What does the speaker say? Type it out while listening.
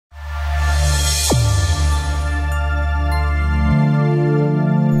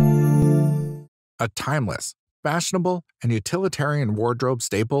A timeless, fashionable, and utilitarian wardrobe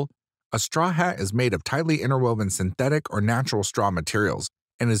staple, a straw hat is made of tightly interwoven synthetic or natural straw materials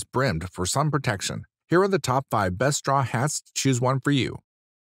and is brimmed for sun protection. Here are the top 5 best straw hats. Choose one for you.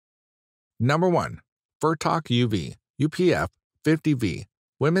 Number 1. Furtalk UV UPF 50V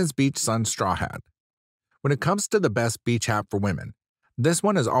Women's Beach Sun Straw Hat. When it comes to the best beach hat for women, this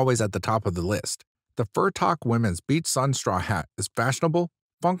one is always at the top of the list. The Furtalk Women's Beach Sun Straw Hat is fashionable,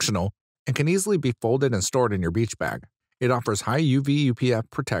 functional, and can easily be folded and stored in your beach bag. It offers high UV UPF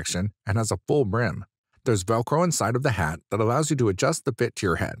protection and has a full brim. There's Velcro inside of the hat that allows you to adjust the fit to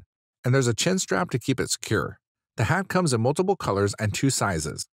your head, and there's a chin strap to keep it secure. The hat comes in multiple colors and 2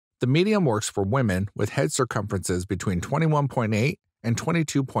 sizes. The medium works for women with head circumferences between 21.8 and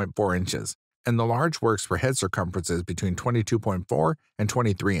 22.4 inches, and the large works for head circumferences between 22.4 and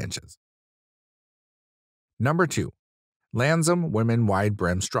 23 inches. Number 2. Lansom Women Wide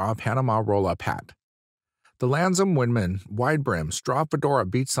Brim Straw Panama Roll-Up Hat. The Lansom Women Wide Brim Straw Fedora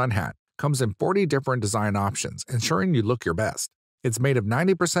Beach Sun Hat comes in 40 different design options, ensuring you look your best. It's made of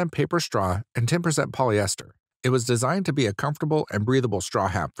 90% paper straw and 10% polyester. It was designed to be a comfortable and breathable straw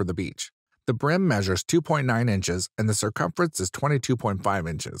hat for the beach. The brim measures 2.9 inches and the circumference is 22.5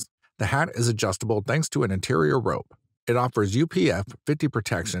 inches. The hat is adjustable thanks to an interior rope. It offers UPF 50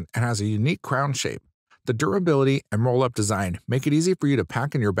 protection and has a unique crown shape. The durability and roll-up design make it easy for you to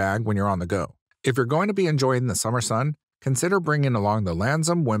pack in your bag when you're on the go. If you're going to be enjoying the summer sun, consider bringing along the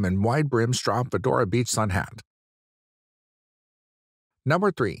Lansom Women Wide Brim Straw Fedora Beach Sun Hat.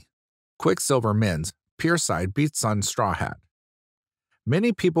 Number 3. Quicksilver Men's Pierside Beach Sun Straw Hat.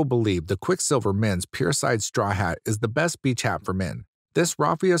 Many people believe the Quicksilver Men's Pierside Straw Hat is the best beach hat for men. This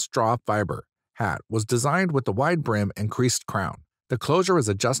raffia straw fiber hat was designed with a wide brim and creased crown. The closure is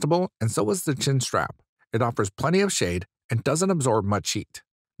adjustable and so is the chin strap. It offers plenty of shade and doesn't absorb much heat.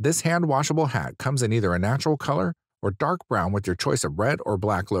 This hand-washable hat comes in either a natural color or dark brown with your choice of red or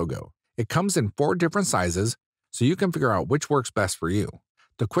black logo. It comes in 4 different sizes, so you can figure out which works best for you.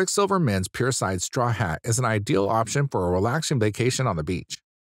 The Quicksilver Men's Pierside Straw Hat is an ideal option for a relaxing vacation on the beach.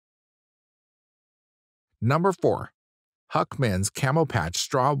 Number 4. Huck Men's Camo Patch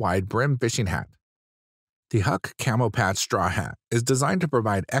Straw Wide Brim Fishing Hat. The Huck Camo Patch Straw Hat is designed to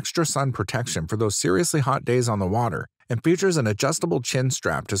provide extra sun protection for those seriously hot days on the water and features an adjustable chin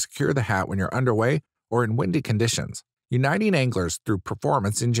strap to secure the hat when you're underway or in windy conditions, uniting anglers through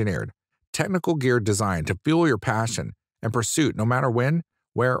performance-engineered, technical gear designed to fuel your passion and pursuit no matter when,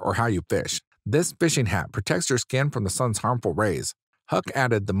 where, or how you fish. This fishing hat protects your skin from the sun's harmful rays. Huck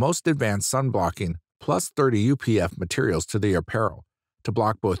added the most advanced sun-blocking plus 30 UPF materials to the apparel to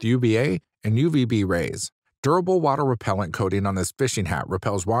block both UVA and UVB rays. Durable water repellent coating on this fishing hat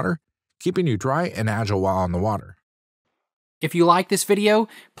repels water, keeping you dry and agile while on the water. If you like this video,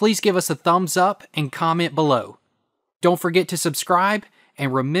 please give us a thumbs up and comment below. Don't forget to subscribe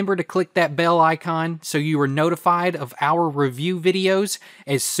and remember to click that bell icon so you are notified of our review videos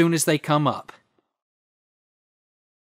as soon as they come up.